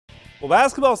Well,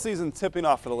 basketball season tipping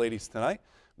off for the ladies tonight.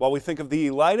 While we think of the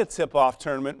Elida tip-off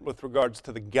tournament with regards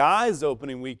to the guys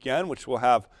opening weekend, which will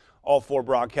have all 4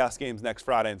 broadcast games next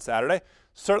Friday and Saturday,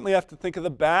 certainly have to think of the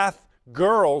Bath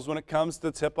girls when it comes to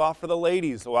tip-off for the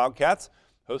ladies. The Wildcats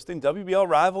hosting WBL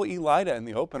rival Elida in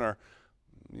the opener.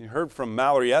 You heard from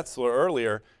Mallory Etzler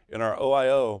earlier in our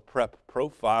OIO prep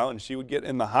profile, and she would get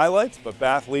in the highlights, but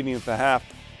Bath leading at the half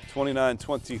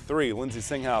 29-23. Lindsay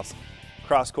Singhouse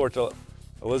cross court to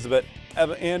Elizabeth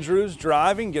Andrews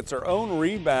driving, gets her own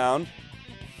rebound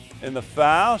in the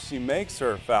foul. She makes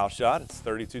her foul shot. It's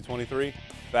 32-23.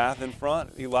 Bath in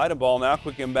front. Elida ball now.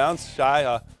 Quick inbounds.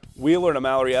 Shia Wheeler to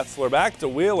Mallory Etzler. Back to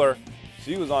Wheeler.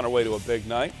 She was on her way to a big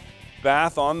night.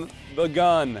 Bath on the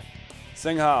gun.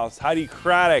 Singhouse, Heidi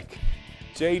Craddock,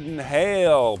 Jaden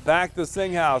Hale. Back to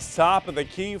Singhouse. Top of the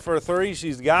key for 3.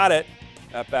 She's got it.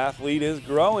 That Bath lead is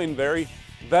growing. Very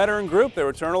veteran group. They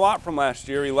returned a lot from last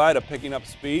year. Elida picking up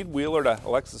speed. Wheeler to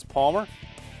Alexis Palmer.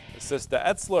 Assist to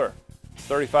Etzler.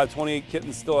 35-28.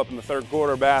 Kittens still up in the third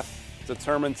quarter. Bath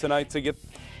determined tonight to get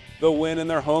the win in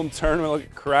their home tournament. Look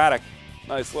at Craddock.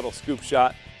 Nice little scoop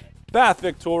shot. Bath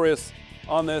victorious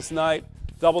on this night.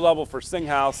 Double-double for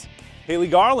Singhouse. Haley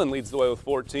Garland leads the way with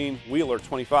 14. Wheeler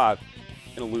 25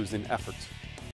 in a losing effort.